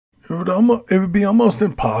it would be almost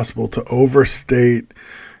impossible to overstate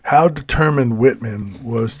how determined Whitman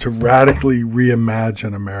was to radically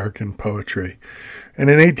reimagine American poetry. And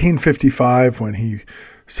in 1855, when he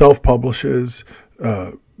self-publishes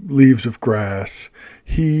Leaves of Grass,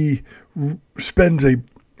 he spends a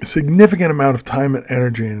significant amount of time and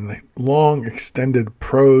energy in a long, extended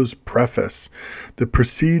prose preface that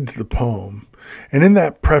precedes the poem. And in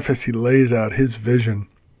that preface, he lays out his vision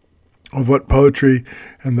of what poetry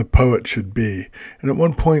and the poet should be. And at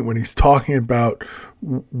one point, when he's talking about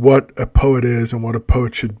what a poet is and what a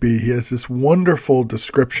poet should be, he has this wonderful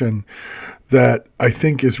description that I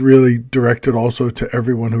think is really directed also to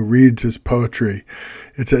everyone who reads his poetry.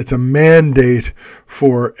 It's a mandate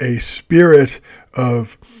for a spirit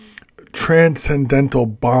of transcendental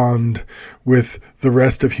bond with the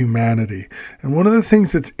rest of humanity. And one of the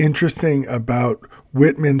things that's interesting about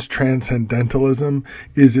Whitman's transcendentalism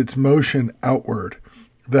is its motion outward.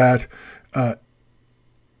 That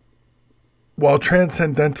while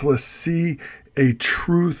transcendentalists see a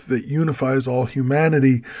truth that unifies all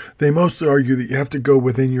humanity, they mostly argue that you have to go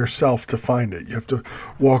within yourself to find it. You have to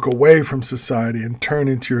walk away from society and turn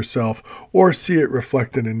into yourself, or see it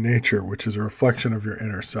reflected in nature, which is a reflection of your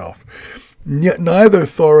inner self. And yet neither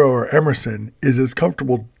Thoreau or Emerson is as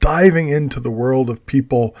comfortable diving into the world of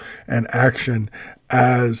people and action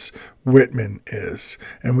as Whitman is.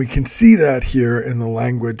 And we can see that here in the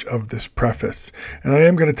language of this preface. And I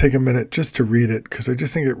am going to take a minute just to read it because I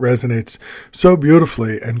just think it resonates so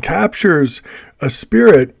beautifully and captures a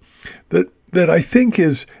spirit that I think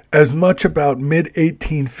is as much about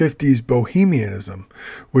mid-1850s bohemianism,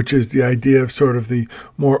 which is the idea of sort of the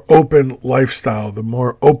more open lifestyle, the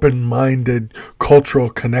more open-minded cultural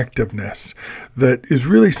connectiveness that is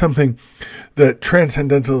really something that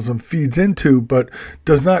transcendentalism feeds into, but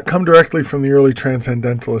does not come directly from the early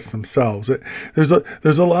transcendentalists themselves. There's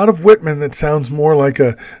a lot of Whitman that sounds more like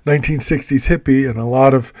a 1960s hippie, and a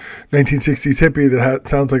lot of 1960s hippie that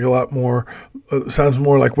sounds like a lot more, sounds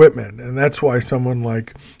more like Whitman, and that's why someone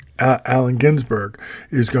like Allen Ginsberg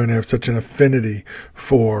is going to have such an affinity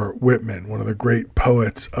for Whitman. One of the great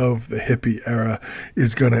poets of the hippie era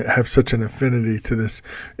is going to have such an affinity to this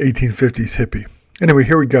 1850s hippie. Anyway,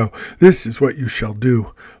 here we go. This is what you shall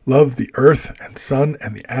do. Love the earth and sun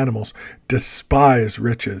and the animals. Despise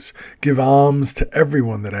riches. Give alms to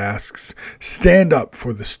everyone that asks. Stand up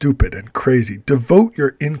for the stupid and crazy. Devote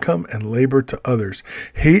your income and labor to others.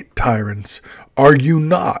 Hate tyrants. Argue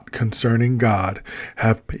not concerning God.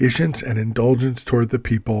 Have patience and indulgence toward the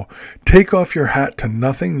people. Take off your hat to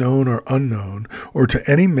nothing known or unknown, or to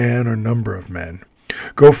any man or number of men.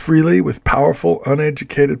 Go freely with powerful,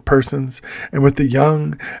 uneducated persons, and with the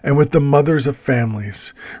young, and with the mothers of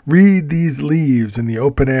families. Read these leaves in the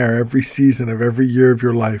open air every season of every year of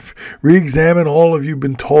your life. Re-examine all of you've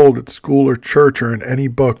been told at school or church or in any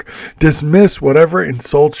book. Dismiss whatever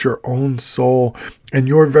insults your own soul, and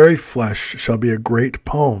your very flesh shall be a great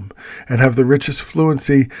poem, and have the richest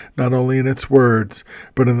fluency not only in its words,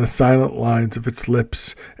 but in the silent lines of its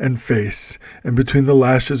lips and face, and between the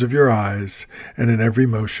lashes of your eyes, and in every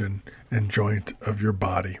motion and joint of your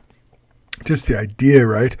body. Just the idea,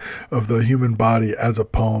 right, of the human body as a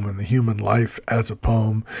poem and the human life as a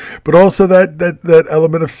poem, but also that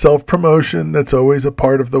element of self-promotion that's always a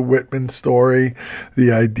part of the Whitman story.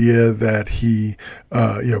 The idea that he,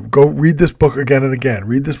 go read this book again and again.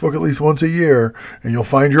 Read this book at least once a year, and you'll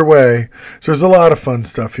find your way. So there's a lot of fun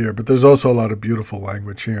stuff here, but there's also a lot of beautiful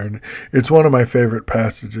language here, and it's one of my favorite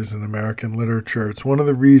passages in American literature. It's one of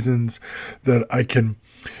the reasons that I can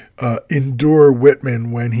endure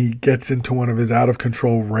Whitman when he gets into one of his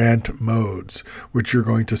out-of-control rant modes, which you're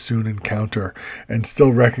going to soon encounter, and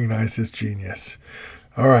still recognize his genius.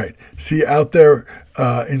 All right. See you out there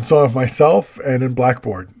in Song of Myself and in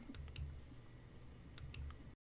Blackboard.